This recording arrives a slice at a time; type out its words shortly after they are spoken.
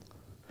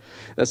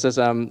This is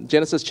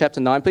Genesis chapter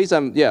 9. Please,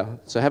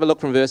 so have a look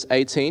from verse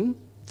 18.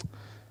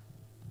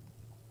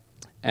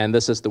 And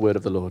this is the word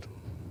of the Lord.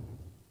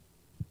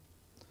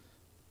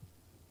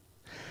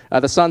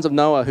 The sons of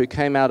Noah who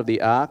came out of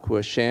the ark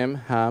were Shem,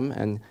 Ham,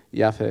 and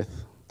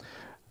Japheth.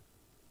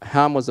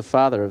 Ham was the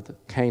father of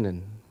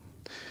Canaan.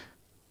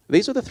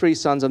 These were the three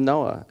sons of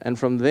Noah, and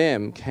from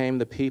them came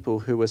the people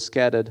who were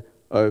scattered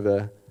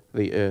over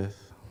the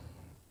earth.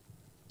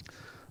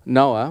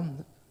 Noah,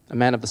 a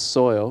man of the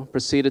soil,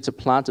 proceeded to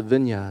plant a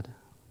vineyard.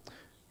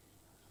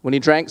 When he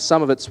drank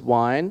some of its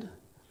wine,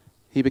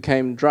 he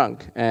became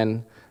drunk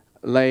and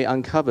lay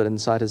uncovered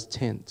inside his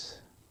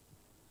tent.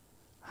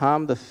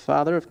 Ham, the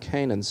father of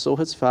Canaan, saw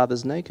his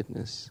father's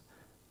nakedness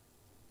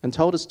and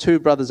told his two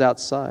brothers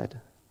outside.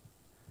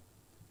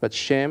 But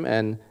Shem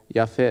and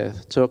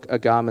Japheth took a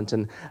garment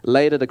and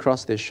laid it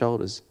across their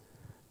shoulders.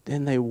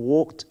 Then they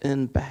walked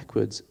in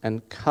backwards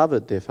and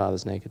covered their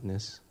father's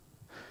nakedness.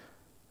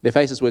 Their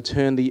faces were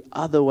turned the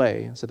other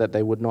way so that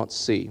they would not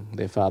see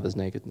their father's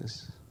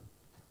nakedness.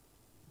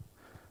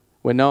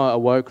 When Noah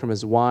awoke from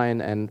his wine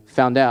and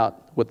found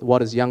out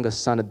what his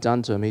youngest son had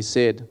done to him, he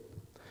said,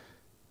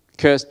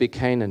 "Cursed be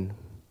Canaan,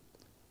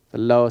 the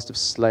lowest of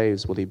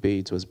slaves will he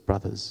be to his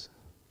brothers."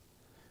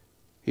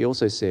 He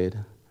also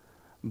said,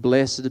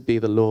 "Blessed be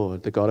the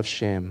Lord, the God of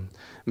Shem.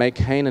 May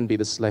Canaan be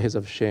the slaves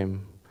of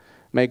Shem.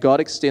 May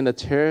God extend the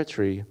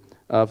territory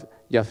of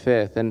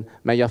Japheth, and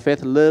may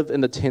Japheth live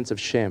in the tents of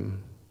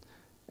Shem,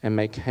 and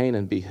may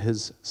Canaan be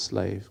his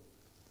slave."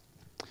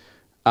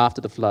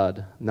 After the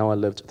flood, Noah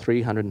lived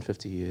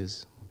 350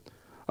 years.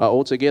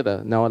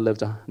 Altogether, Noah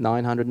lived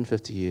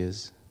 950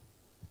 years,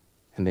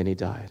 and then he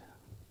died.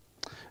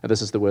 And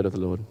this is the word of the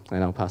Lord,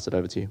 and I'll pass it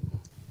over to you.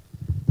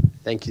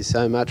 Thank you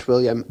so much,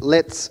 William.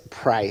 Let's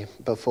pray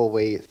before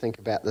we think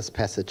about this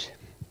passage.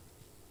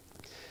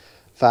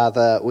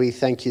 Father, we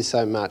thank you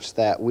so much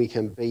that we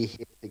can be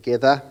here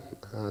together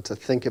to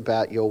think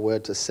about your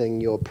word, to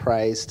sing your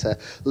praise, to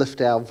lift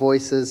our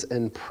voices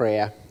in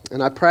prayer.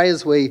 And I pray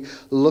as we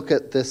look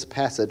at this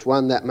passage,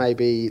 one that may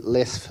be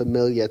less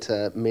familiar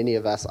to many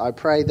of us, I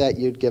pray that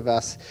you'd give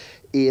us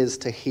ears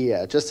to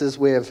hear. Just as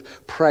we've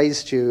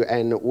praised you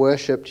and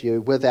worshipped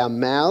you with our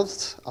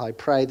mouths, I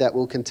pray that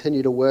we'll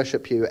continue to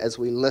worship you as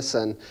we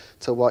listen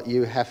to what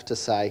you have to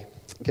say.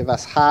 Give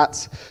us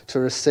hearts to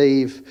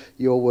receive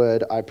your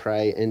word, I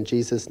pray, in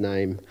Jesus'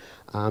 name.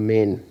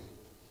 Amen.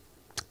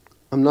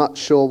 I'm not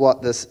sure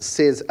what this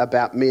says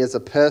about me as a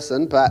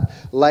person, but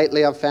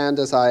lately I've found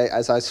as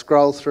I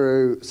scroll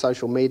through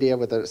social media,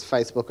 whether it's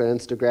Facebook or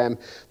Instagram,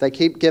 they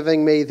keep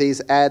giving me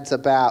these ads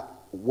about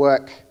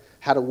work,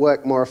 how to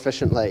work more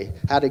efficiently,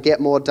 how to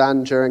get more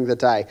done during the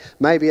day.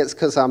 Maybe it's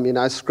because I'm,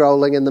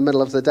 scrolling in the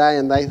middle of the day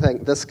and they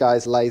think this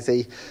guy's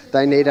lazy.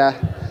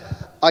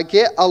 I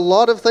get a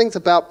lot of things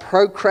about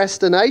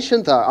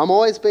procrastination though. I'm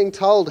always being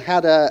told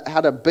how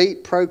to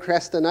beat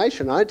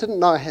procrastination. I didn't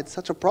know I had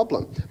such a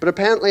problem, but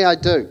apparently I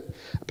do.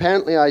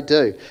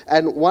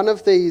 And one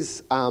of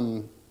these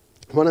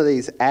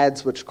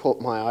ads which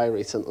caught my eye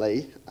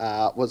recently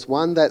was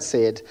one that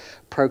said,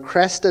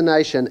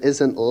 "Procrastination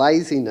isn't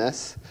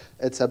laziness,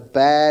 it's a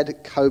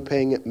bad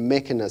coping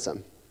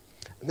mechanism."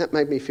 And that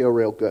made me feel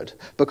real good,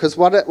 because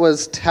what it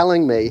was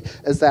telling me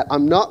is that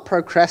I'm not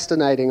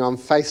procrastinating on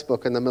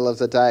Facebook in the middle of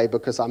the day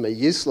because I'm a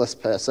useless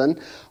person.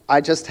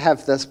 I just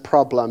have this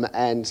problem,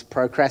 and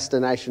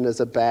procrastination is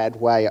a bad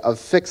way of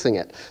fixing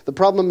it. The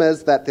problem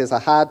is that there's a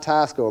hard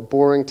task or a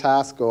boring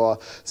task or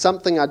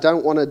something I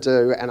don't want to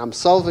do, and I'm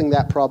solving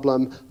that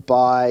problem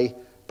by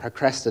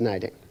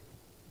procrastinating.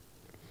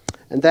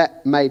 And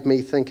that made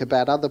me think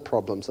about other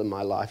problems in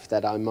my life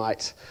that I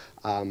might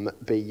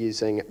be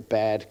using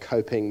bad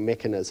coping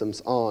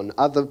mechanisms on.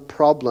 Other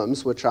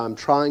problems which I'm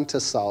trying to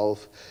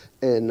solve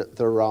in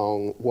the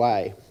wrong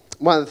way.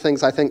 One of the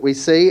things I think we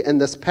see in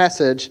this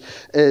passage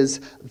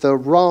is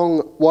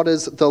what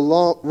is the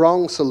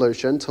wrong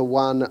solution to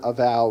one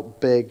of our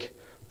big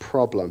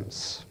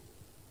problems.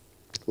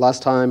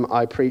 Last time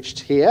I preached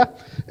here,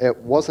 it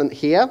wasn't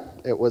here,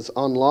 it was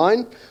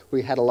online.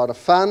 We had a lot of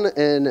fun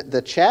in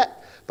the chat.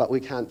 But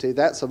we can't do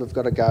that, so we've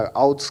got to go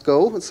old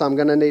school. So I'm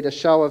going to need a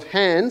show of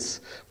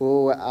hands.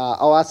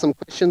 I'll ask some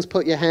questions.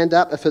 Put your hand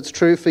up if it's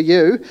true for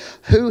you.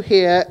 Who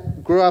here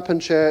grew up in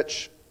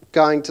church,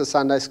 going to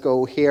Sunday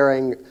school,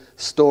 hearing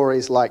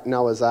stories like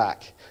Noah's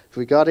Ark? Have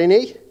we got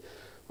any?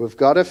 We've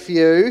got a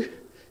few.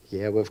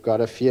 Yeah, we've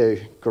got a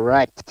few.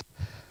 Great.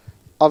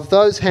 Of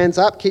those hands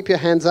up, keep your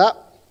hands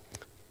up.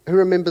 Who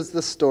remembers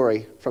this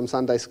story from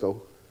Sunday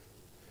school?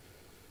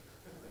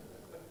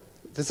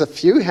 There's a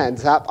few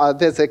hands up. There'll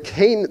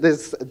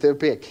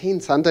be a keen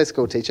Sunday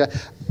school teacher.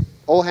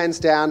 All hands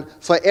down.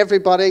 For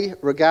everybody,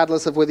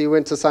 regardless of whether you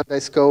went to Sunday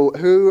school,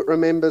 who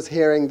remembers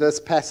hearing this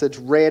passage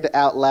read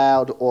out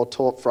loud or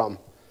taught from?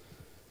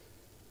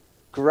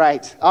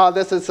 Great. Oh,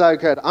 this is so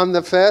good. I'm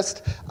the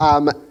first. I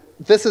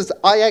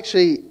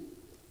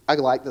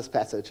like this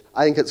passage.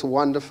 I think it's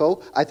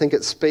wonderful. I think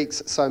it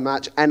speaks so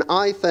much. And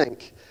I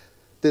think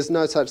there's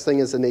no such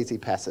thing as an easy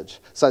passage.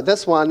 So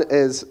this one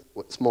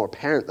it's more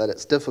apparent that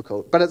it's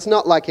difficult, but it's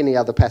not like any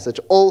other passage.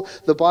 All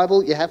the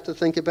Bible, you have to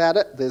think about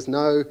it. There's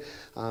no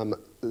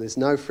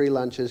free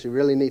lunches. You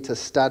really need to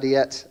study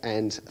it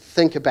and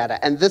think about it.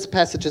 And this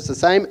passage is the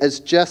same. It's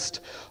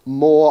just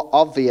more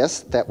obvious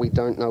that we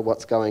don't know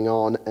what's going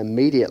on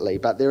immediately,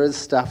 but there is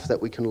stuff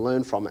that we can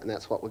learn from it, and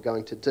that's what we're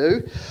going to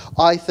do.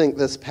 I think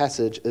this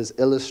passage is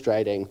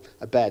illustrating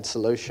a bad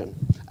solution,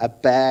 a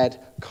bad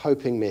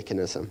coping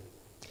mechanism.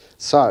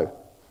 So,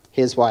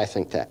 here's why I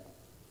think that.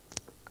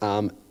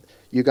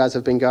 You guys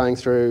have been going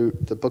through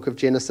the book of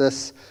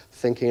Genesis,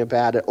 thinking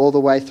about it all the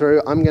way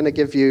through. I'm going to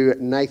give you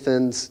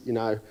Nathan's,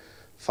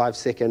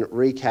 5-second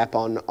recap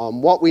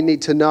on what we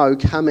need to know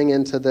coming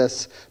into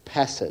this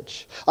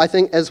passage. I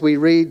think as we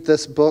read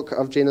this book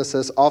of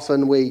Genesis,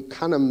 often we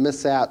kind of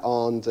miss out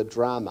on the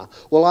drama.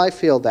 Well, I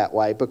feel that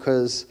way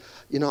because,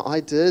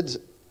 I did,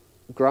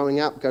 growing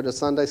up, go to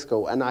Sunday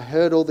school, and I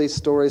heard all these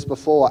stories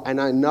before, and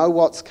I know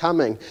what's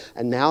coming.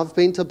 And now I've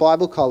been to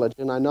Bible college,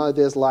 and I know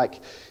there's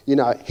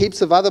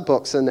heaps of other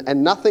books,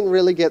 and nothing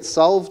really gets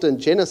solved in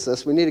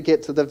Genesis. We need to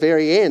get to the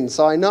very end.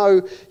 So I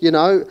know,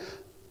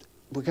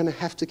 we're going to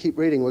have to keep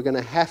reading. We're going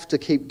to have to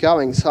keep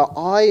going. So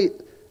I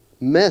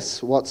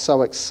miss what's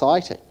so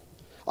exciting.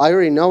 I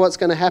already know what's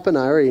going to happen.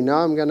 I already know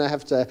I'm going to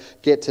have to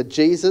get to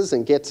Jesus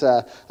and get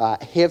to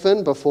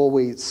heaven before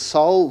we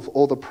solve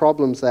all the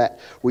problems that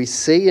we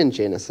see in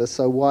Genesis.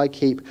 So why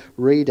keep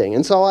reading?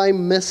 And so I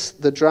miss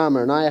the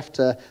drama and I have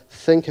to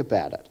think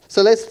about it.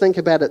 So let's think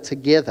about it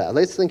together.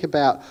 Let's think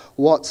about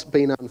what's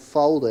been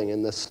unfolding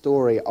in the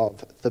story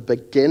of the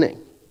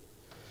beginning.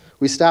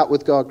 We start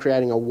with God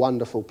creating a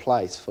wonderful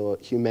place for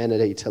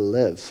humanity to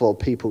live, for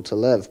people to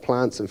live,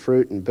 plants and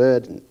fruit and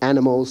bird and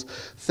animals,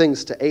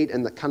 things to eat.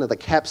 And the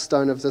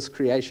capstone of this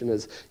creation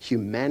is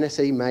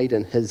humanity made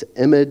in his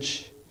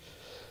image.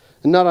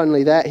 And not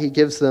only that, he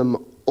gives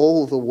them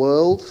all the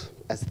world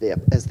as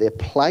their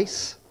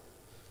place.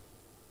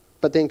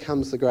 But then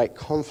comes the great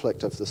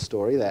conflict of the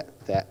story,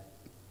 that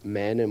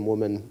man and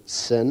woman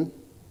sin.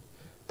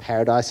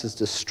 Paradise is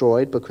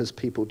destroyed because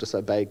people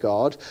disobey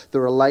God. The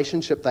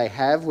relationship they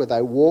have where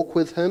they walk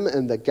with him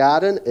in the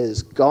garden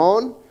is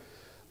gone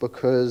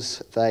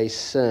because they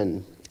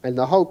sin. And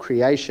the whole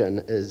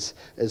creation is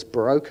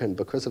broken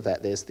because of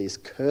that. There's these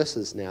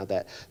curses now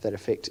that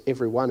affect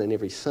everyone and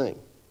everything.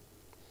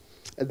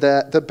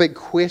 The big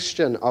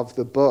question of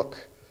the book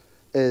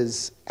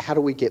is, how do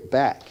we get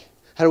back?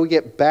 How do we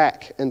get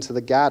back into the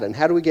garden?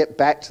 How do we get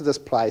back to this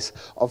place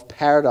of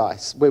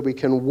paradise where we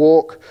can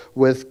walk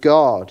with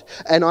God?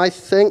 And I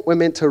think we're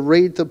meant to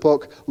read the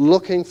book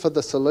looking for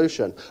the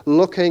solution,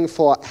 looking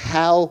for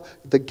how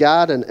the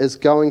garden is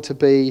going to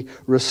be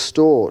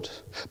restored.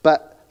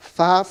 But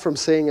far from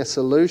seeing a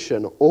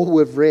solution, all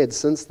we've read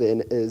since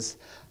then is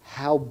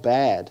how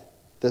bad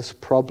this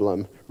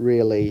problem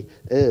really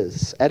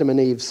is. Adam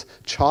and Eve's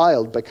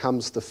child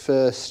becomes the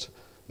first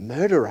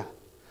murderer.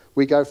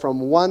 We go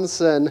from one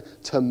sin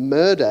to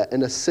murder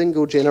in a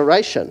single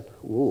generation.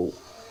 Ooh.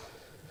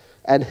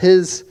 And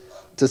his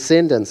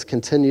descendants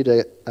continue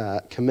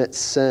to commit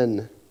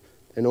sin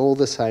in all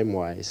the same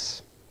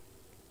ways.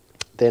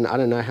 Then, I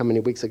don't know how many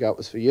weeks ago it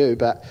was for you,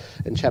 but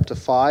in chapter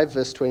 5,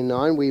 verse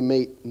 29, we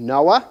meet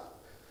Noah.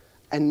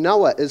 And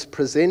Noah is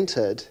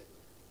presented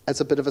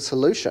as a bit of a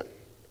solution.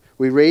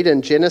 We read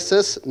in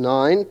Genesis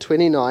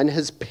 9:29,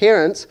 his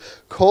parents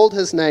called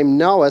his name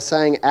Noah,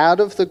 saying,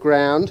 out of the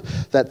ground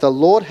that the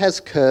Lord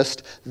has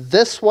cursed,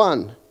 this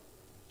one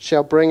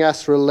shall bring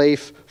us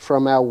relief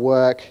from our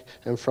work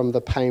and from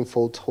the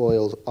painful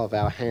toil of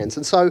our hands.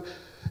 And so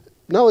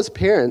Noah's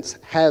parents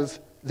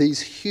have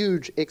these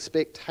huge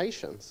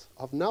expectations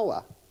of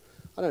Noah.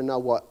 I don't know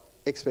what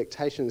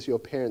expectations your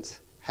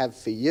parents have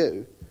for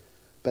you,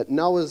 but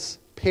Noah's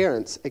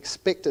parents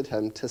expected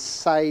him to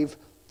save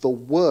the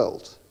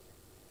world.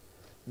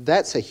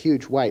 That's a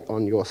huge weight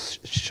on your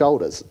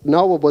shoulders.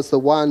 Noah was the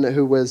one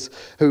who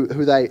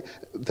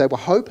they were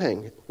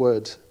hoping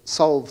would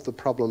solve the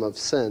problem of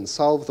sin,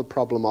 solve the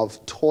problem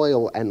of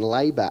toil and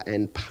labor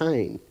and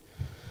pain.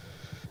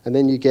 And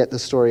then you get the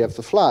story of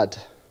the flood.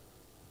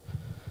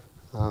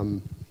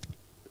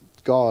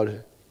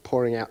 God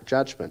pouring out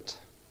judgment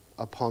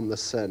upon the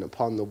sin,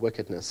 upon the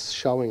wickedness,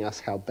 showing us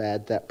how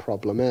bad that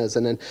problem is.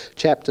 And in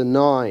chapter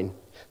 9,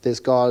 there's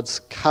God's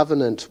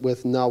covenant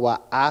with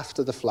Noah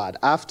after the flood,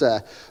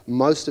 after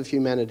most of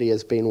humanity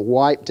has been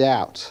wiped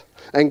out.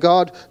 And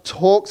God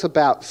talks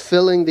about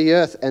filling the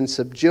earth and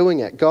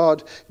subduing it.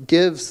 God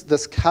gives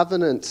this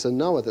covenant to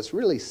Noah that's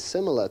really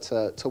similar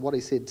to what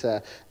he said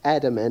to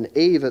Adam and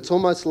Eve. It's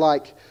almost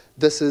like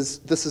this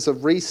is a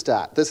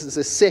restart. This is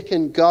a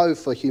second go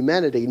for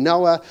humanity.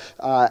 Noah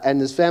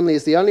and his family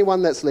is the only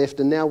one that's left,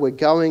 and now we're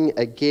going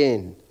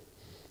again.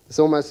 It's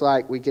almost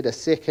like we get a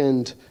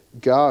second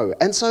go.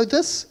 And so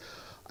this,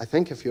 I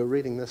think if you're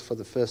reading this for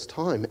the first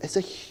time, is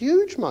a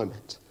huge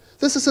moment.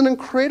 This is an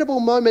incredible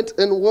moment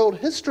in world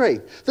history.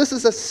 This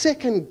is a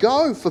second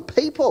go for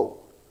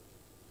people.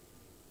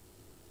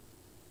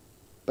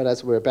 But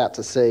as we're about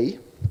to see,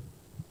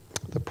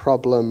 the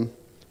problem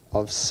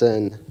of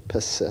sin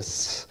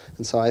persists.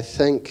 And so I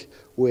think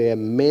we're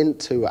meant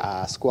to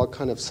ask, what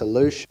kind of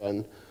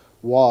solution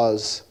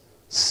was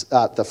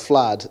the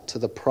flood to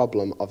the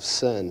problem of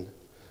sin?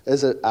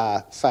 Is it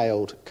a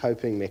failed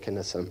coping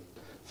mechanism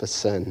for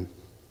sin?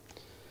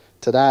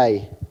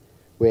 Today,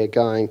 we're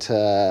going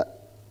to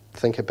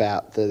think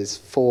about these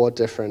 4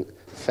 different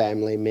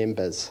family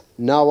members: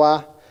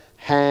 Noah,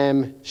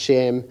 Ham,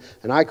 Shem,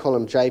 and I call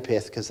him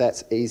Japheth because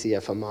that's easier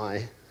for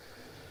me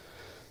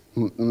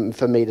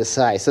to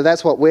say. So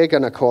that's what we're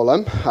going to call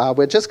them.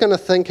 We're just going to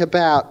think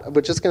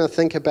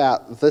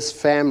about this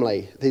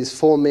family, these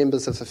 4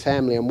 members of the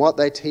family, and what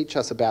they teach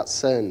us about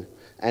sin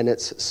and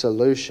its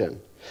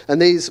solution.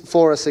 And these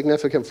 4 are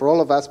significant for all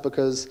of us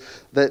because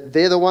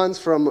they're the ones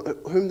from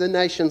whom the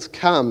nations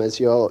come, as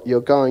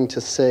you're going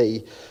to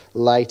see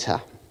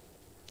later.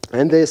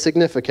 And they're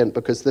significant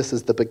because this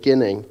is the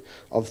beginning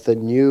of the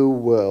new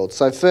world.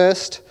 So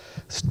first,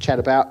 let's chat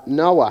about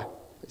Noah.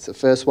 It's the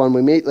first one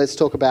we meet. Let's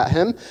talk about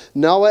him.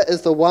 Noah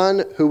is the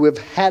one who we've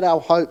had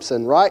our hopes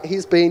in, right?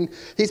 He's been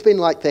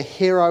like the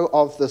hero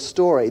of the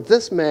story.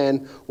 This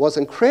man was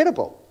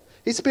incredible.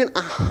 He spent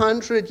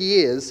 100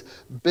 years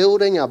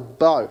building a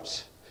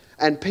boat,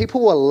 and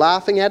people were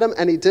laughing at him,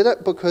 and he did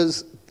it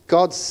because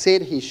God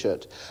said he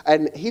should.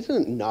 And he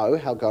didn't know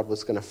how God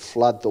was going to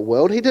flood the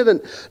world. He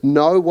didn't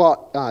know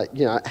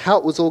how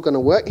it was all going to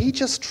work. He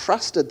just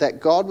trusted that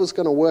God was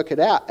going to work it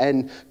out,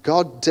 and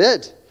God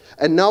did.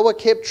 And Noah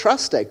kept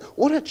trusting.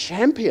 What a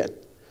champion.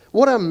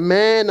 What a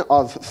man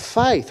of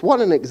faith.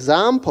 What an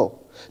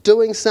example.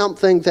 Doing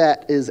something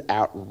that is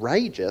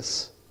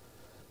outrageous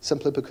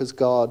simply because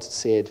God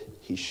said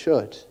he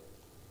should.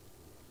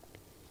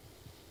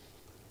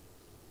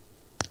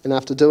 And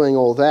after doing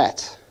all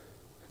that,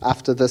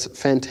 after this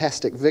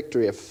fantastic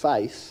victory of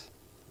faith,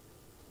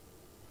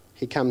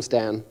 he comes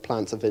down,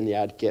 plants a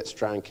vineyard, gets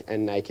drunk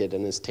and naked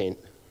in his tent.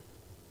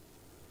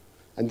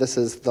 And this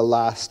is the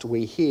last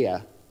we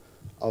hear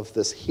of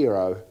this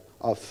hero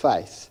of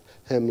faith,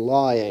 him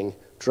lying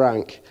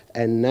drunk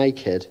and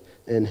naked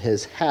in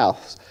his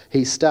house.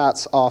 He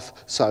starts off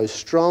so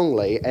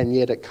strongly, and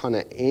yet it kind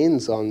of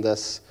ends on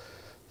this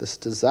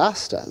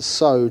disaster. It's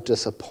so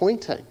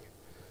disappointing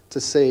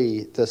to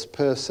see this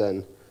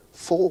person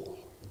fall.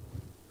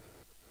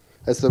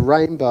 As the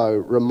rainbow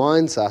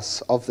reminds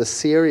us of the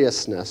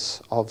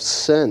seriousness of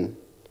sin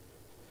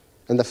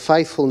and the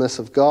faithfulness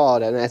of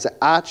God, and as it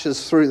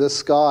arches through the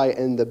sky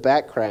in the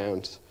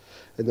background,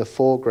 in the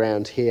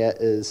foreground here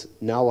is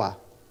Noah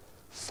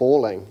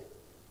falling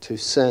to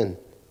sin.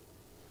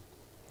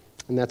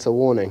 And that's a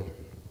warning.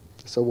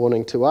 It's a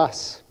warning to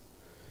us.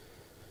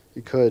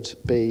 You could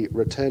be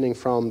returning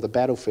from the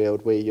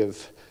battlefield where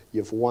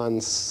you've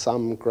won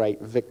some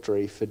great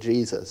victory for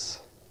Jesus,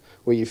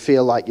 where you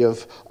feel like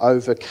you've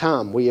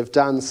overcome, where you've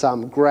done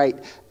some great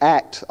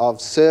act of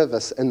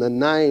service in the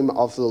name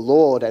of the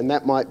Lord, and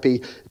that might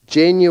be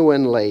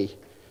genuinely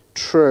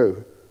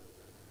true.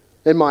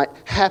 It might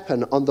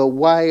happen on the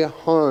way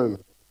home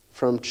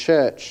from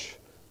church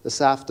this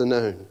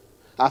afternoon,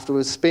 after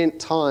we've spent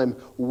time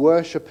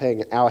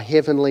worshipping our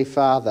Heavenly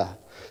Father,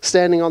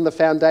 standing on the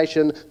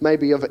foundation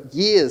maybe of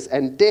years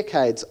and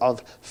decades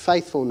of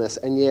faithfulness,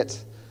 and yet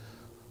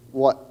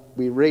what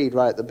we read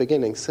right at the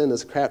beginning, sin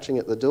is crouching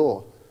at the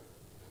door.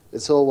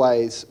 It's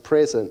always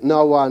present.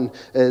 No one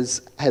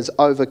has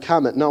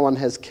overcome it. No one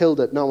has killed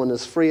it. No one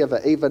is free of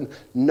it. Even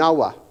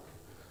Noah,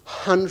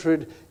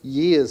 100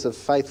 years of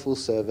faithful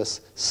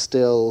service,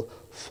 still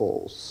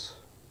falls.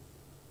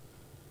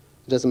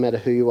 It doesn't matter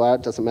who you are.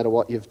 It doesn't matter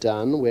what you've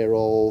done. We're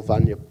all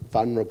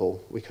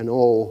vulnerable. We can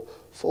all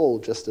fall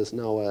just as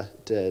Noah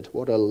did.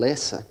 What a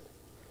lesson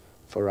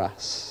for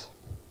us.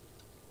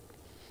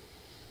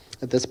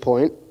 At this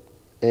point,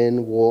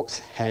 in walks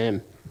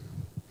Ham.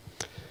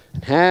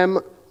 Ham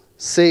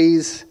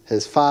sees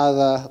his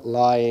father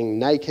lying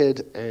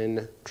naked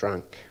and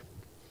drunk,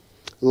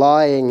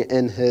 lying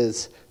in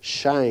his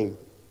shame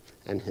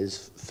and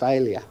his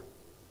failure.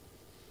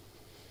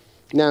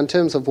 Now, in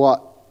terms of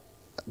what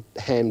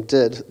Ham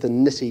did, the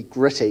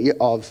nitty-gritty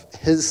of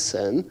his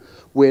sin,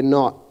 we're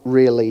not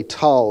really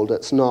told.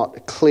 It's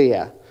not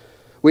clear.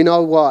 We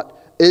know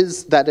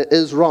that it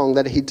is wrong,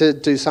 that he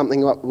did do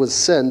something that was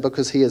sin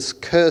because he is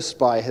cursed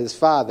by his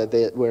father.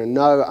 We're in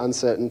no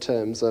uncertain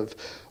terms of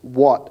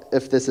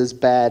if this is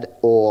bad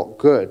or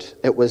good.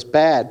 It was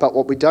bad, but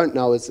what we don't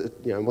know is,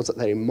 was it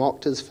that he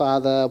mocked his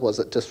father? Was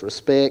it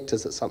disrespect?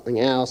 Is it something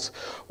else?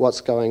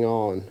 What's going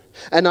on?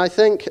 And I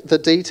think the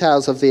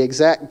details of the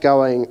exact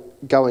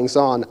goings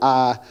on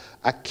are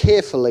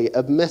carefully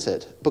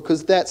omitted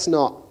because that's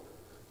not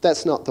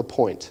the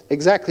point.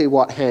 Exactly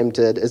what Ham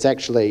did is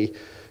actually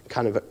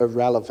kind of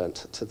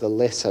irrelevant to the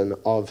lesson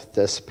of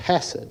this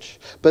passage.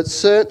 But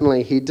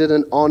certainly he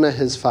didn't honour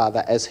his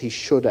father as he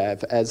should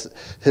have, as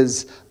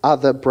his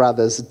other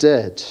brothers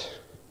did.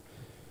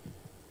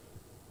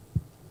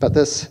 But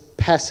this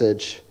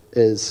passage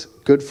is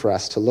good for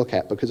us to look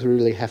at because we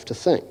really have to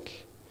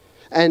think.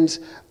 And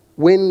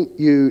when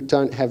you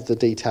don't have the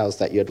details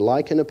that you'd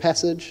like in a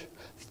passage,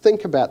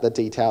 think about the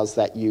details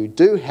that you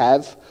do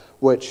have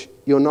which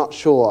you're not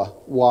sure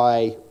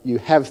why you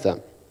have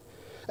them.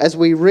 As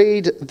we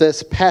read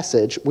this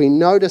passage, we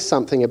notice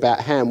something about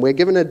Ham. We're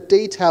given a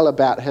detail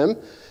about him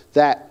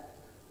that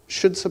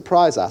should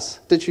surprise us.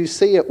 Did you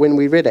see it when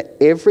we read it?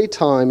 Every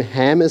time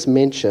Ham is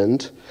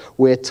mentioned,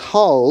 we're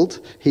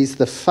told he's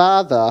the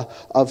father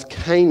of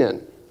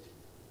Canaan.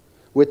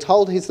 We're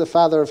told he's the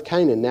father of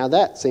Canaan. Now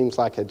that seems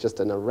like just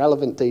an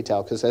irrelevant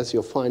detail, because as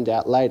you'll find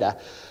out later,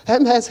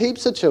 Ham has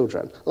heaps of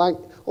children, like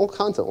all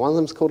kinds of. One of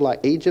them's called like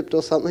Egypt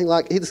or something.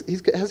 Like he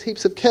has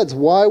heaps of kids.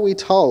 Why are we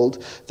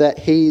told that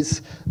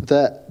he's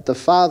the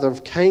father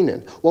of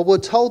Canaan? Well, we're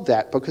told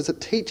that because it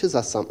teaches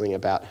us something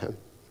about him.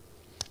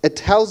 It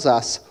tells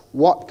us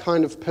what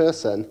kind of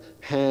person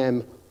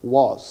Ham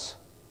was.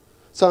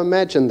 So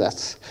imagine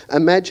this.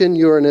 Imagine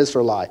you're an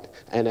Israelite,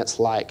 and it's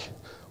like,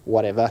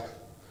 whatever,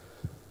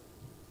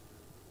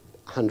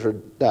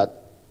 1200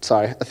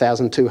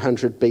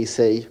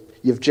 BC.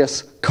 You've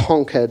just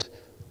conquered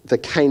the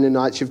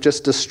Canaanites. You've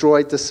just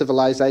destroyed the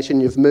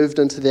civilization. You've moved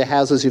into their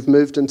houses. You've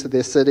moved into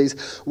their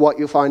cities. What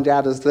you find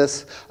out is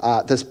this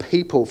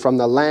people from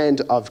the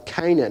land of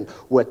Canaan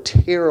were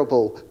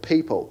terrible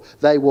people.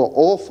 They were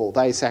awful.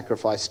 They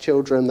sacrificed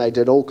children. They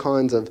did all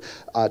kinds of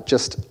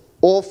just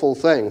awful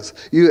things.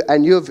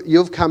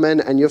 You've come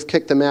in and you've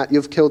kicked them out.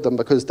 You've killed them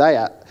because they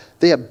are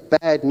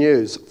bad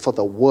news for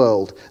the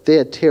world.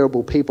 They're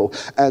terrible people.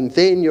 And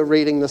then you're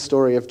reading the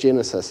story of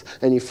Genesis,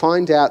 and you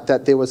find out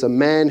that there was a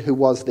man who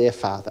was their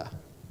father.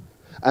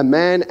 A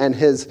man, and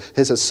his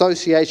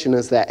association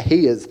is that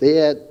he is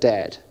their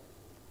dad.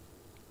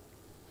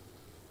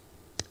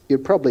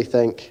 You'd probably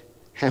think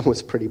Ham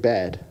was pretty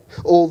bad.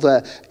 All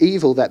the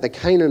evil that the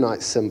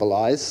Canaanites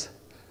symbolize,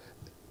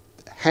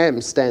 Ham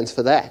stands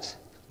for that.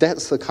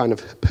 That's the kind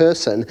of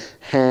person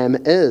Ham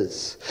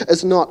is.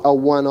 It's not a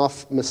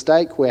one-off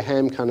mistake where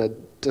Ham kind of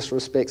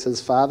disrespects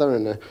his father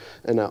in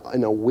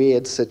a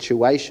weird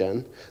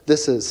situation.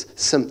 This is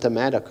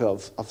symptomatic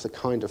of the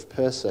kind of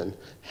person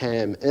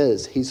Ham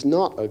is. He's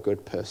not a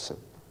good person.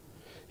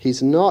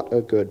 He's not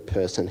a good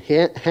person.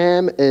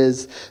 Ham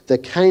is the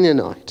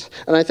Canaanite.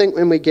 And I think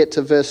when we get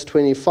to verse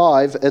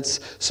 25, it's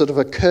sort of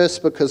a curse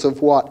because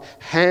of what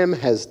Ham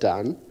has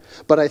done.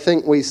 But I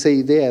think we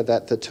see there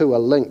that the two are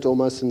linked,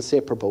 almost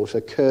inseparable.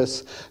 To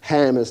curse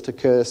Ham is to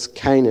curse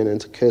Canaan, and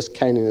to curse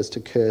Canaan is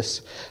to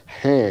curse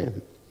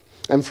Ham.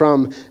 And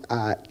from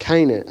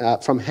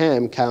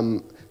Ham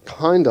come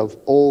kind of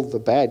all the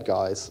bad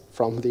guys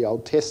from the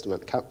Old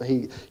Testament.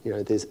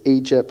 There's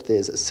Egypt,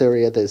 there's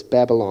Assyria, there's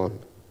Babylon.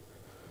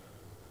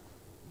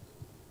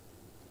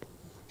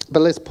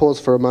 But let's pause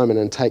for a moment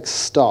and take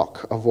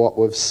stock of what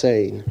we've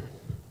seen.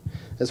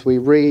 As we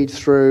read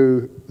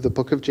through the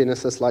book of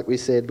Genesis, like we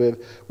said, we're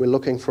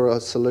looking for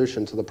a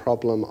solution to the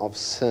problem of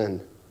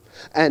sin.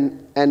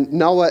 And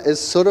Noah is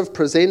sort of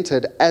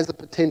presented as a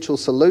potential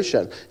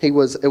solution. It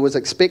was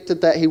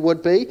expected that he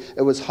would be.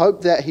 It was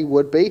hoped that he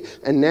would be.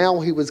 And now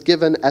he was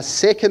given a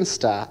second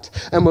start.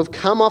 And we've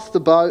come off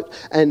the boat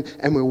and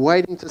we're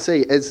waiting to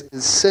see, is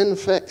sin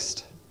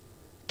fixed?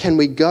 Can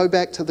we go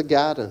back to the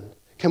garden?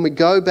 Can we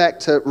go back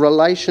to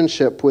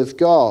relationship with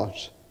God?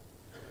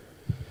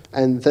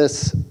 And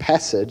this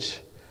passage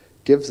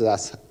gives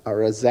us a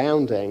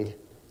resounding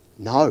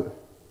no.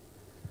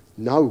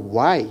 No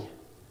way.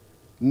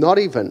 Not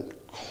even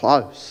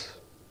close.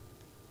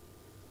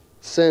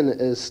 Sin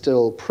is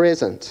still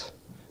present.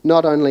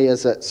 Not only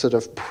is it sort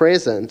of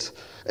present,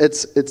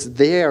 it's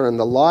there in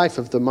the life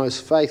of the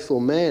most faithful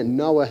man,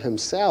 Noah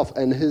himself,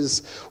 and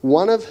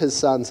one of his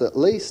sons at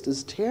least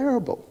is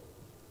terrible.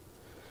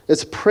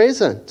 It's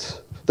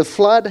present. The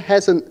flood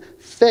hasn't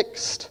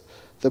fixed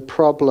the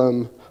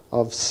problem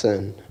of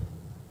sin.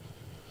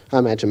 I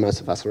imagine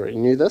most of us already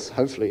knew this.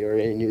 Hopefully you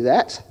already knew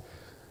that.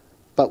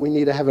 But we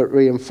need to have it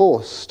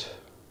reinforced.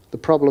 The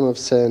problem of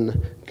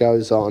sin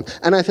goes on.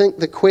 And I think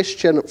the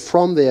question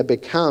from there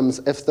becomes,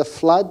 if the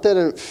flood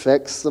didn't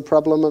fix the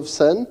problem of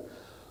sin,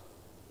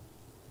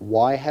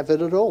 why have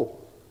it at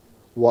all?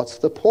 What's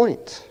the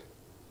point?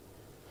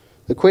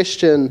 The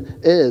question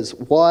is,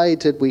 why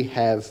did we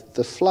have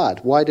the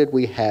flood? Why did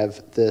we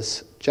have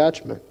this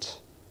judgment?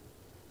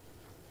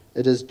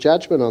 It is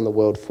judgment on the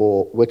world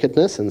for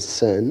wickedness and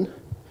sin.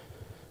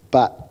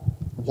 But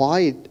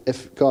why,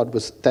 if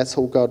that's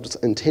all God's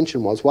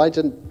intention was, why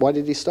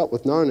did he stop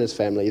with Noah and his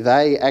family?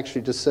 They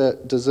actually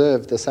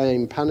deserve the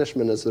same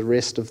punishment as the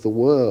rest of the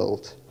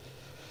world.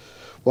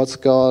 What's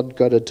God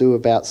got to do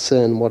about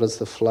sin? What is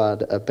the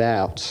flood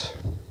about?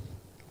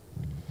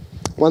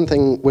 One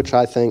thing which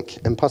I think,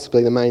 and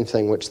possibly the main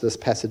thing which this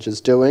passage is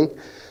doing,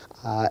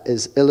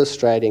 is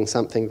illustrating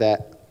something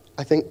that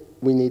I think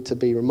we need to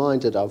be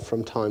reminded of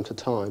from time to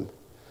time.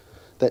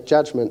 That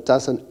judgment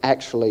doesn't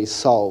actually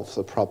solve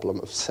the problem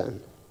of sin.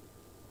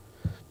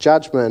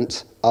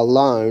 Judgment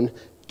alone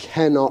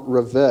cannot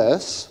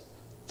reverse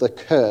the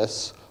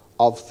curse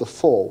of the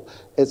fall.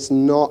 It's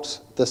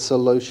not the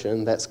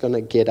solution that's going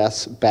to get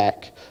us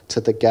back to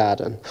the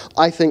garden.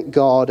 I think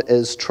God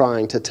is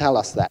trying to tell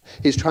us that.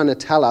 He's trying to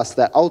tell us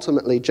that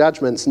ultimately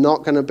judgment's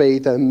not going to be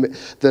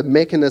the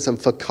mechanism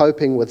for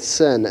coping with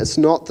sin. It's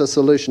not the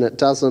solution. It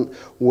doesn't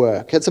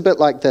work. It's a bit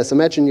like this.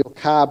 Imagine your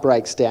car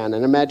breaks down,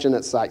 and imagine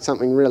it's like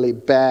something really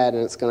bad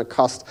and it's going to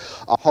cost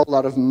a whole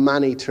lot of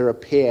money to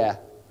repair.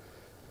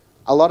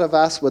 A lot of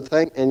us would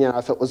think, and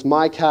if it was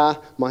my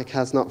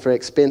car's not very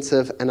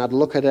expensive, and I'd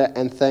look at it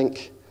and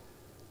think,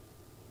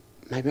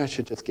 maybe I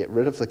should just get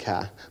rid of the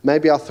car.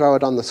 Maybe I'll throw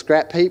it on the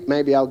scrap heap.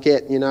 Maybe I'll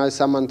get,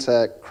 someone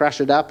to crush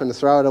it up and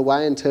throw it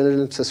away and turn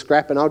it into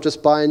scrap, and I'll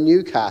just buy a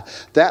new car.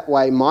 That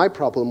way my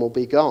problem will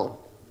be gone.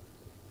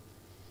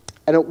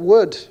 And it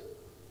would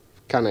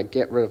kind of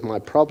get rid of my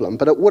problem,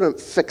 but it wouldn't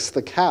fix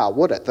the car,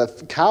 would it? The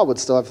car would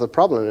still have the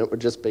problem, and it would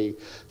just be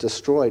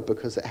destroyed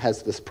because it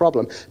has this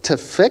problem. To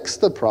fix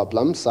the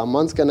problem,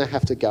 someone's going to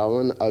have to go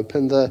and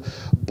open the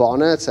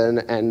bonnet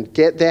and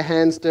get their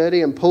hands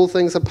dirty and pull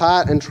things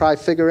apart and try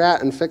figure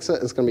out and fix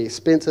it. It's going to be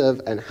expensive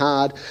and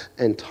hard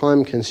and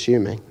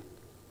time-consuming.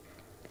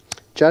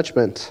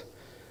 Judgment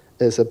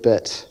is a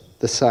bit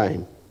the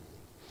same.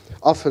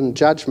 Often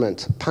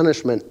judgment,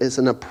 punishment is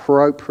an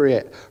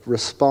appropriate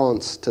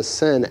response to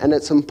sin, and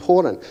it's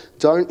important.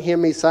 Don't hear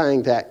me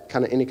saying that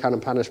any kind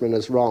of punishment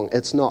is wrong.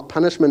 It's not.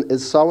 Punishment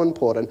is so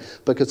important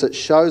because it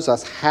shows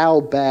us how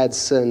bad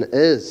sin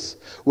is.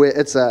 Where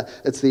it's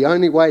the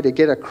only way to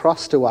get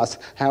across to us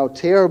how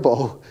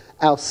terrible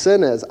our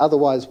sin is.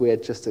 Otherwise,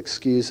 we'd just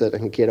excuse it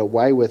and get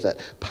away with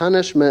it.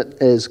 Punishment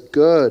is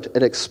good.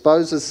 It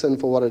exposes sin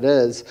for what it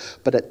is,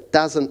 but it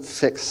doesn't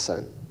fix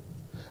sin.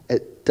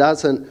 It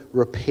doesn't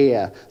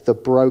repair the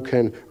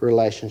broken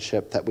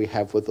relationship that we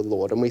have with the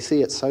Lord. And we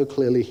see it so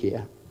clearly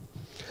here.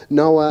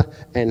 Noah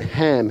and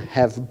Ham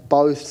have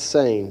both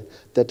seen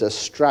the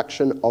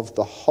destruction of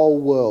the whole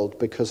world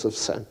because of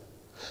sin.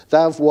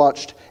 They've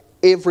watched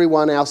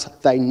everyone else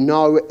they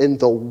know in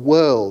the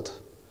world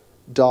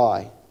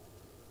die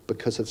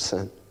because of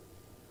sin.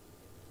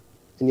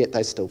 And yet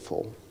they still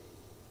fall.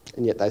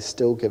 And yet they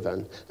still give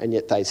in. And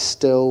yet they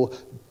still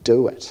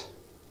do it.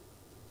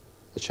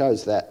 It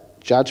shows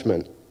that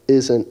judgment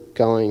isn't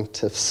going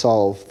to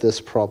solve this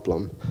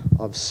problem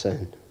of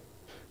sin.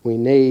 We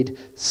need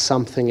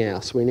something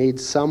else. We need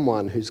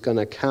someone who's going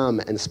to come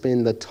and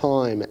spend the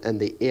time and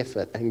the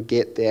effort and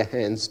get their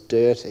hands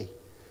dirty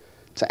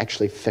to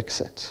actually fix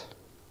it.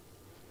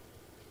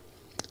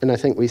 And I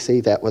think we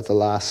see that with the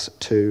last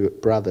two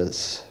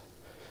brothers.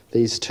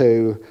 These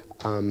two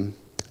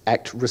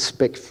act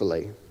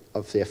respectfully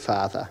of their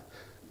father,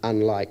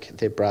 unlike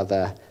their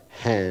brother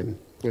Ham.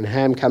 And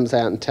Ham comes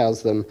out and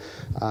tells them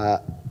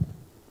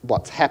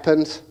what's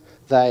happened.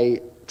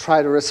 They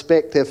try to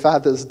respect their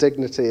father's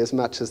dignity as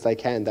much as they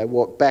can. They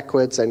walk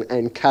backwards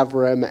and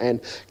cover him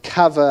and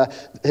cover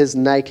his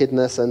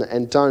nakedness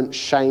and don't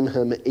shame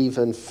him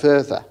even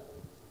further.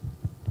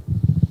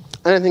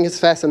 And I think it's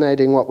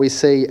fascinating what we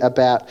see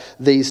about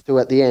these two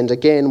at the end.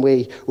 Again,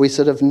 we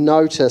sort of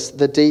notice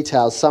the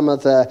details. Some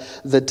of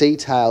the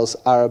details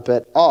are a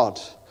bit odd.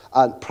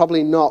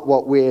 Probably not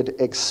what we'd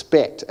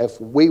expect if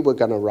we were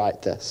going to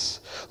write this.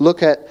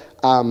 Look at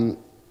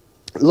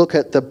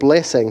the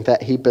blessing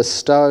that he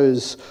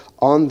bestows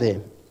on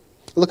them.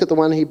 Look at the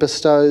one he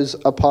bestows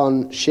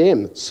upon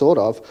Shem, sort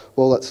of.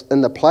 Well, it's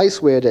in the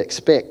place where to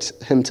expect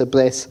him to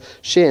bless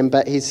Shem,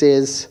 but he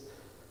says,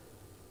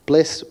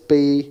 "Blessed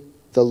be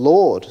the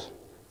Lord,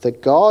 the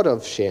God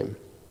of Shem,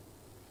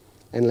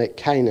 and let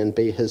Canaan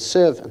be his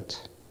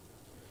servant."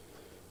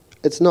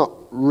 It's not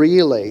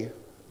really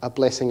a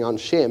blessing on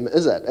Shem,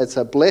 is it? It's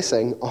a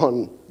blessing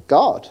on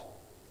God.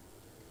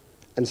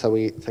 And so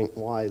we think,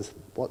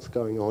 what's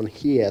going on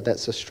here?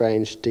 That's a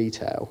strange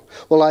detail.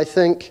 Well, I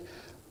think,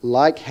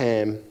 like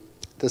Ham,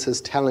 this is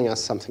telling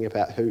us something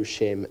about who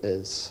Shem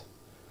is,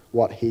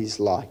 what he's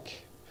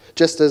like.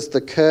 Just as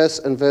the curse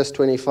in verse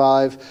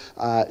 25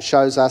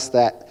 shows us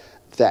that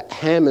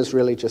Ham is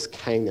really just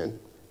Canaan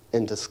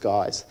in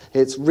disguise.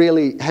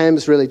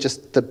 Ham's really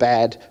just the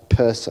bad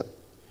person.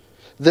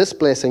 This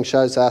blessing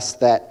shows us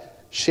that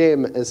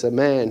Shem is a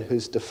man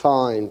who's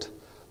defined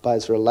by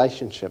his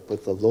relationship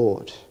with the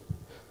Lord.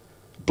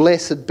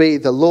 Blessed be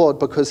the Lord,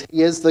 because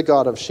he is the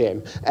God of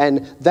Shem.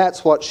 And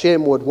that's what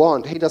Shem would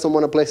want. He doesn't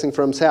want a blessing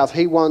for himself.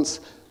 He wants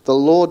the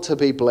Lord to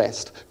be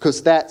blessed,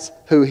 because that's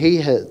who he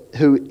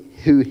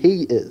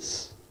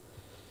is.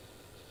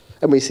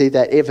 And we see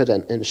that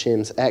evident in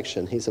Shem's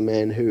action. He's a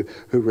man who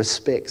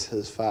respects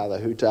his father,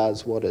 who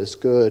does what is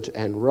good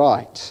and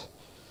right.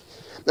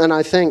 And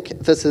I think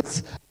this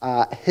is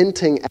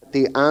hinting at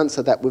the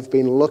answer that we've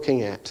been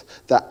looking at,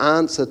 the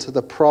answer to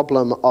the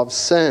problem of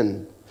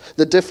sin.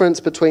 The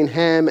difference between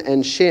Ham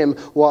and Shem,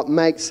 what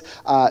makes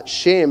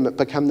Shem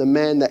become the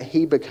man that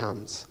he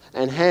becomes,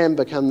 and Ham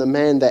become the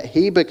man that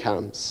he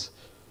becomes.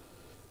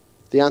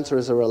 The answer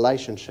is a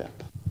relationship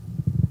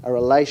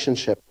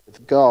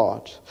with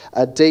God,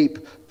 a deep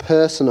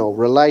personal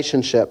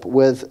relationship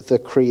with the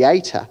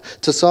Creator.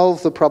 To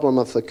solve the problem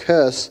of the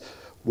curse,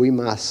 we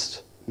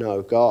must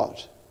know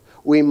God.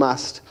 we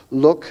must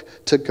look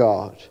to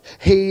God.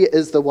 He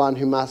is the one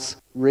who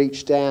must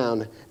reach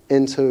down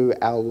into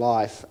our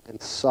life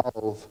and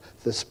solve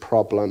this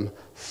problem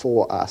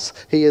for us.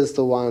 He is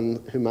the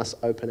one who must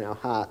open our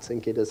hearts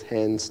and get his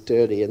hands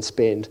dirty and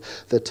spend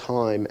the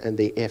time and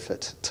the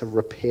effort to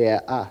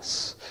repair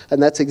us.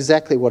 And that's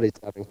exactly what he's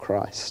done in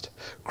Christ.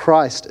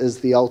 Christ is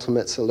the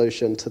ultimate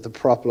solution to the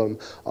problem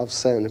of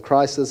sin.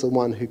 Christ is the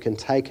one who can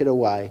take it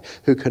away,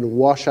 who can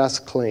wash us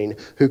clean,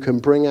 who can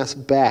bring us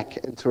back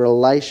into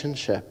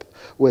relationship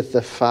with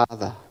the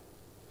Father.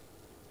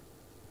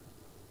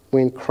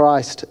 When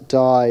Christ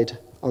died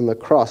on the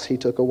cross, he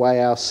took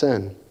away our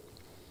sin.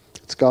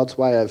 It's God's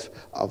way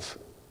of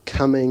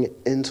coming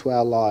into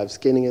our lives,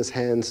 getting his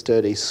hands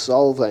dirty,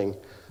 solving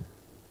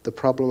the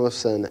problem of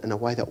sin in a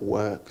way that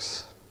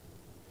works.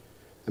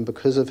 And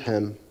because of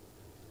him,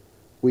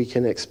 we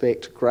can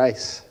expect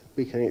grace,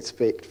 we can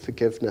expect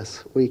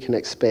forgiveness, we can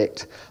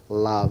expect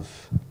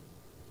love.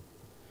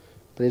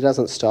 But he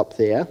doesn't stop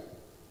there.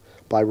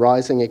 By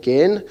rising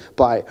again,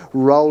 by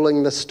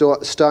rolling the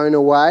stone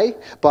away,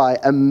 by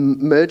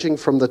emerging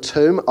from the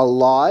tomb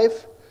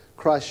alive,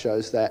 Christ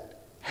shows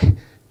that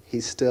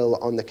he's still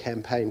on the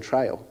campaign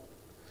trail.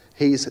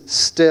 He's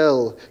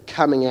still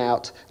coming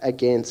out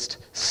against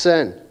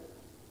sin.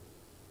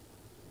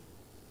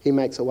 He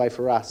makes a way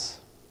for us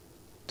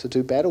to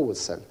do battle with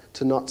sin,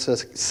 to not to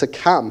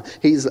succumb.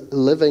 He's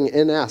living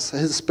in us.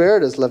 His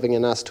Spirit is living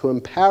in us to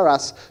empower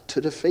us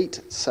to defeat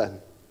sin.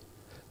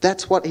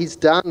 That's what he's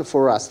done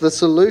for us. The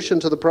solution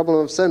to the problem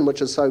of sin,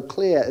 which is so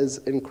clear, is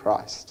in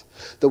Christ.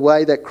 The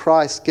way that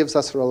Christ gives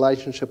us a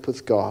relationship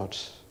with God.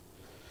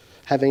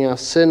 Having our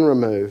sin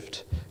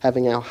removed,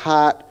 having our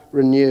heart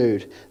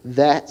renewed,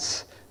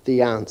 that's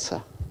the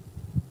answer.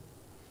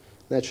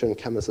 That shouldn't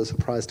come as a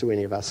surprise to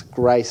any of us.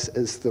 Grace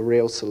is the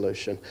real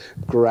solution.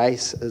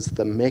 Grace is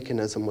the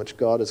mechanism which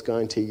God is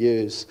going to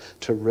use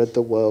to rid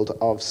the world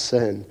of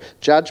sin.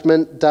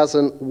 Judgment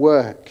doesn't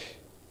work.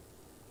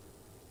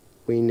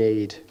 We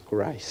need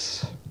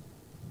grace.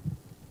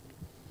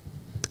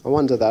 I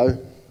wonder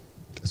though,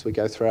 as we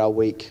go through our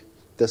week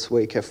this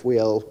week, if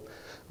we'll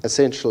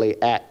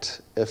essentially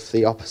act as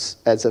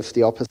if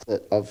the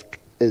opposite of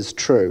is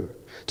true.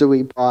 Do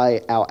we,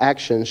 by our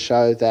actions,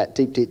 show that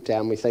deep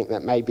down we think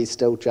that maybe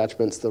still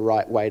judgment's the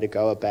right way to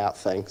go about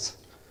things?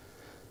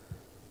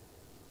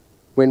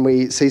 When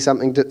we see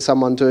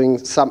someone doing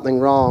something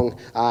wrong,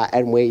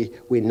 and we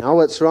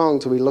know it's wrong,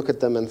 do we look at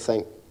them and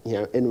think,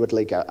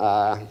 inwardly go,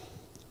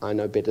 I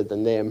know better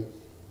than them?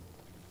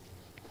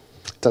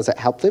 Does it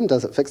help them?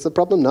 Does it fix the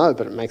problem? No,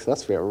 but it makes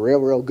us feel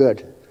real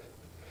good.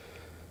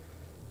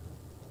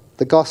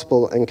 The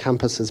gospel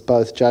encompasses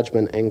both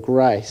judgment and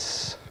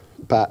grace,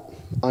 but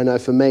I know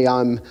for me,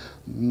 I'm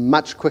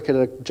much quicker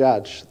to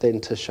judge than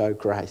to show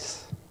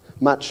grace.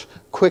 Much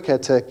quicker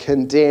to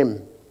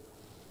condemn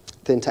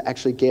than to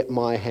actually get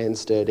my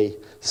hands dirty,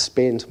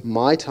 spend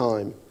my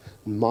time,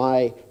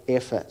 my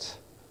effort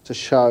to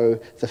show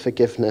the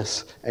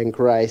forgiveness and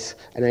grace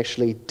and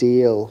actually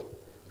deal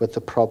with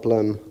the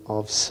problem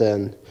of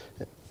sin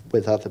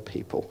with other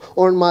people.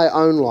 Or in my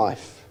own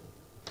life.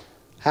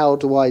 How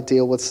do I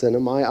deal with sin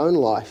in my own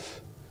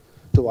life?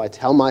 Do I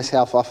tell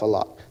myself off a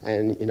lot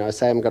and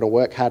say I'm going to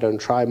work harder and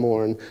try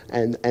more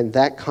and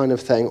that kind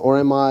of thing? Or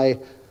am I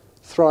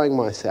throwing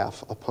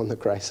myself upon the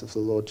grace of the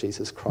Lord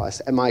Jesus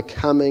Christ? Am I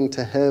coming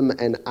to him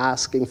and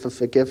asking for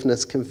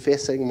forgiveness,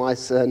 confessing my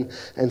sin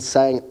and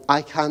saying,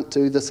 I can't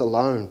do this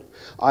alone.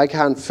 I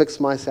can't fix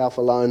myself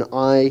alone.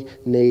 I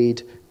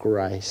need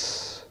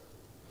grace.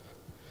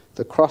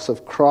 The cross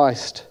of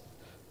Christ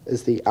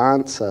is the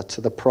answer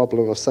to the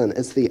problem of sin.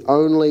 It's the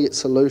only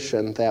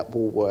solution that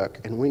will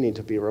work, and we need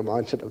to be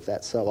reminded of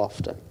that so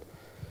often.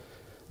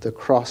 The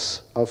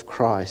cross of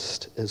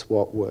Christ is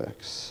what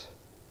works.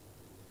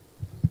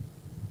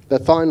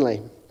 But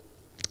finally,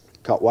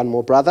 got one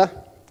more brother,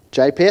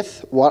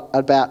 Japheth. What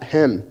about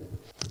him?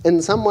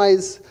 In some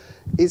ways,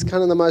 he's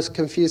kind of the most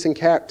confusing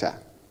character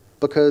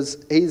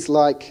because he's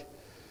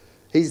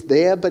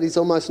there, but he's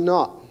almost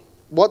not.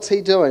 What's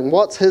he doing?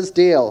 What's his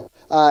deal?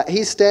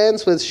 He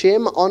stands with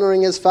Shem,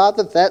 honouring his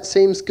father. That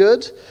seems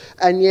good.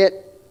 And yet,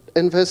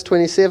 in verse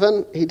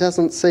 27, he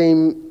doesn't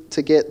seem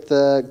to get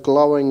the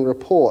glowing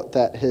report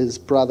that his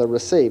brother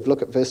received.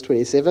 Look at verse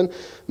 27.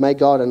 May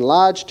God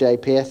enlarge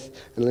Japheth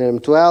and let him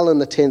dwell in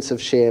the tents of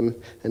Shem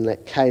and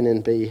let Canaan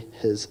be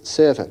his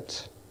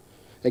servant.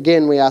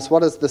 Again, we ask,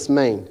 what does this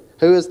mean?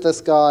 Who is this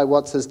guy?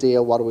 What's his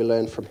deal? What do we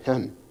learn from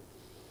him?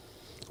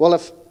 Well,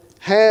 if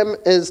Ham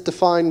is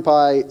defined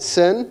by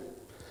sin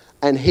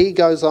and he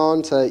goes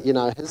on to,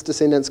 his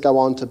descendants go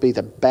on to be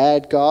the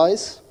bad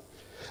guys,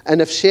 and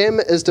if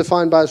Shem is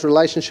defined by his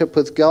relationship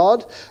with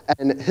God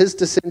and his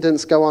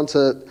descendants go on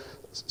to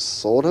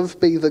sort of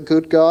be the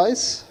good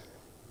guys,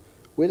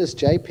 where does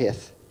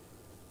Japheth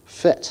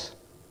fit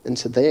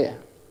into there?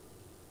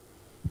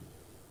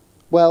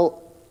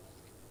 Well,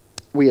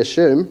 we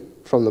assume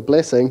from the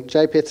blessing,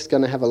 Japheth's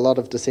going to have a lot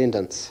of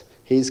descendants.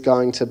 He's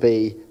going to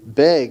be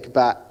big,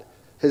 but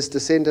His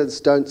descendants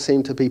don't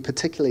seem to be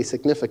particularly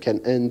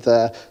significant in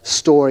the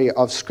story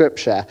of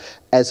Scripture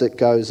as it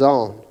goes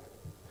on.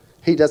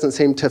 He doesn't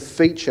seem to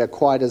feature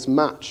quite as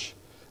much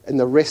in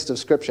the rest of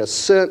Scripture,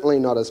 certainly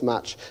not as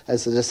much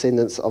as the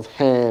descendants of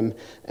Ham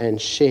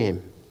and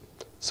Shem.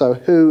 So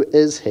who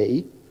is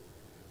he?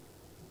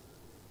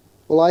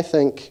 Well, I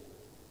think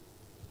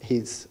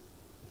he's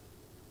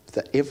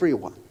the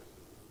everyone.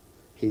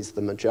 He's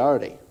the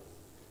majority.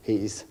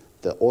 He's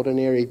the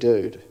ordinary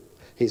dude.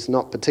 He's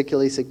not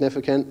particularly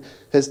significant.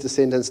 His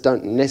descendants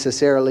don't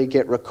necessarily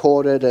get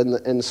recorded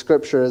in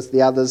Scripture as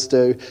the others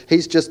do.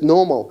 He's just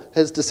normal.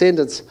 His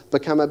descendants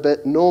become a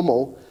bit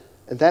normal,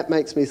 and that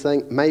makes me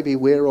think maybe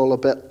we're all a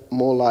bit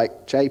more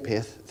like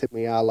Japheth than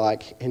we are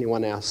like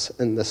anyone else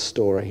in this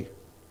story.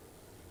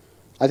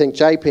 I think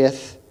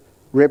Japheth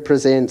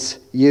represents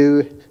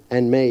you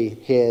and me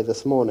here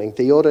this morning,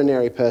 the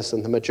ordinary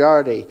person, the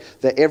majority,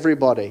 the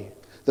everybody.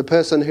 The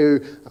person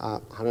who, I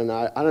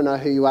don't know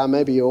who you are,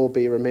 maybe you'll all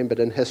be remembered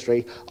in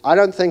history. I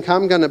don't think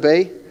I'm going to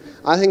be.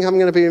 I think I'm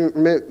going to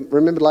be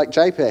remembered like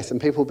Japheth,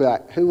 and people will be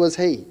like, who was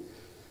he?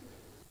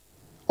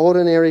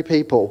 Ordinary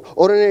people.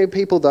 Ordinary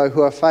people, though,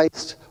 who are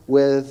faced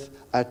with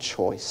a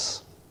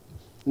choice.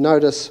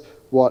 Notice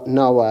what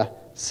Noah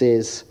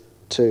says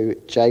to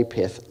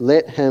Japheth.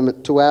 Let him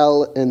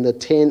dwell in the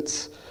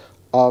tents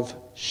of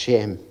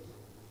Shem.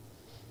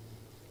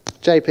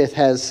 Japheth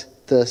has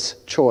this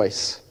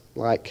choice,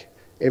 like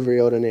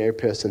every ordinary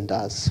person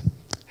does.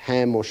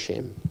 Ham or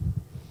Shem.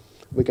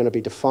 We're going to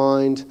be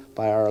defined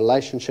by our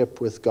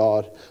relationship with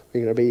God.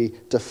 We're going to be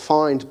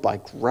defined by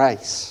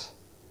grace.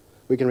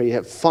 We're going to be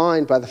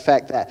defined by the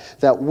fact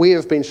that we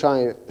have been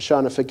shown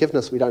a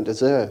forgiveness we don't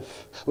deserve.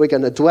 We're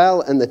going to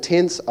dwell in the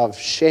tents of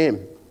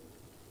Shem.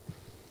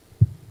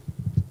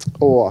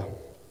 Or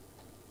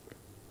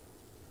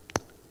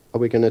are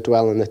we going to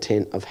dwell in the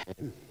tent of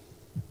Ham?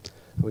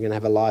 We're going to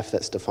have a life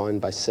that's defined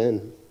by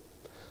sin.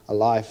 A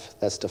life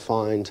that's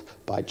defined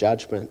by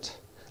judgment,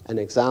 an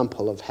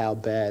example of how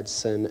bad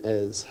sin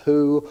is.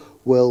 Who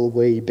will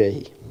we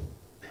be?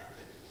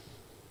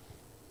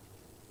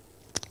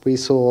 We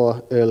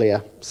saw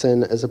earlier,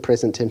 sin is a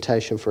present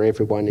temptation for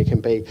everyone. You can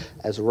be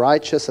as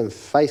righteous and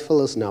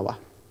faithful as Noah.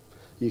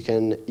 You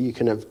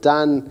can have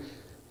done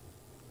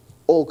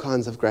all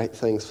kinds of great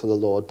things for the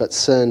Lord, but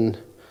sin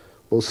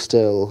will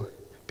still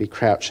be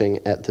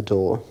crouching at the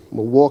door.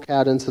 We'll walk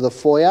out into the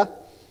foyer.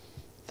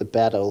 The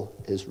battle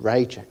is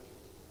raging.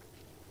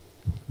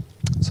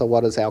 So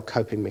what is our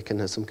coping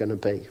mechanism going to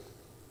be?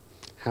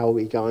 How are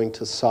we going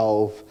to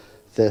solve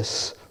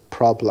this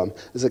problem?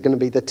 Is it going to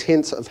be the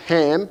tents of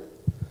Ham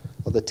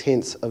or the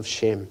tents of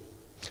Shem?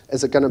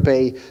 Is it going to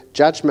be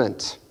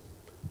judgment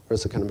or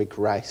is it going to be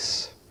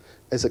grace?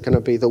 Is it going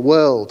to be the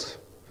world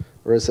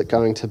or is it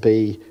going to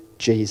be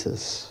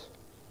Jesus?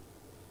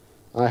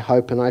 I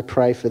hope and I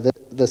pray for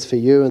this for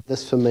you and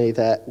this for me,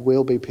 that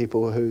we'll be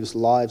people whose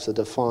lives are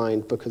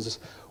defined because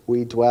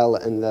we dwell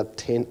in the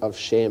tent of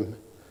Shem.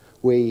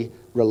 We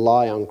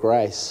rely on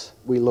grace.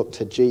 We look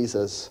to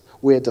Jesus.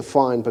 We're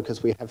defined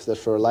because we have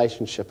this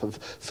relationship of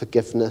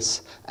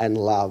forgiveness and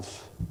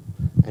love.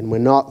 And we're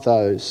not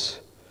those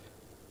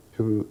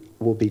who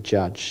will be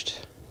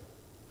judged.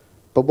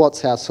 But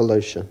what's our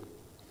solution?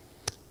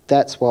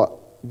 That's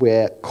what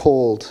we're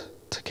called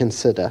to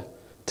consider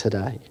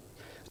today.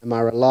 Am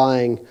I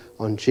relying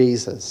on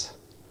Jesus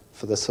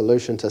for the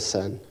solution to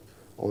sin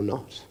or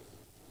not?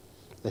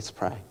 Let's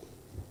pray.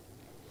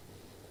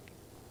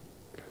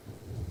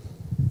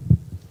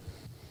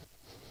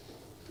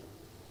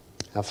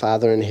 Our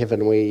Father in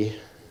heaven, we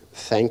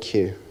thank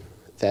you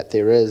that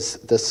there is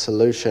this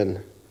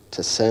solution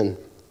to sin.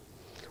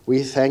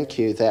 We thank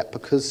you that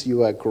because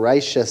you are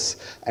gracious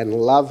and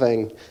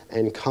loving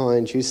and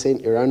kind, you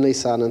sent your only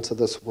Son into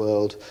this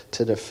world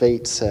to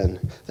defeat sin,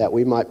 that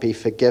we might be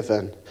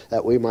forgiven,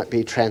 that we might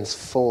be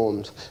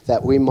transformed,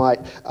 that we might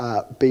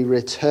be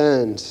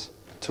returned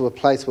to a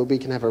place where we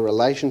can have a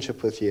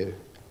relationship with you,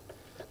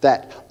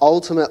 that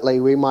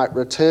ultimately we might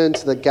return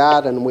to the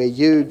garden where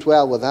you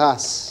dwell with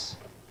us.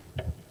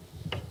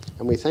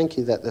 And we thank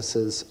you that this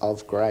is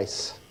of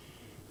grace.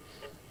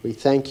 We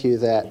thank you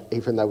that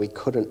even though we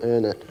couldn't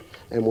earn it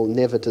and will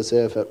never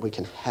deserve it, we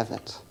can have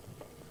it.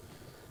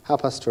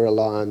 Help us to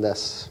rely on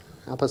this.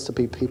 Help us to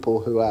be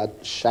people who are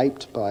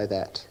shaped by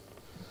that.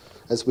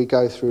 As we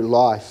go through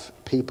life,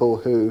 people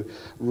who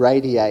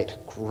radiate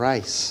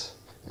grace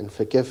and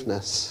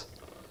forgiveness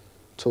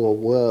to a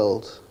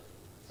world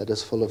that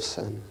is full of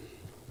sin.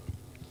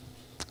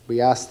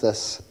 We ask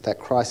this, that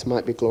Christ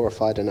might be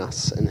glorified in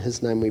us. In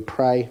his name we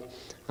pray.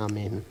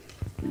 Amen.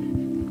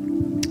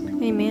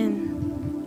 Amen.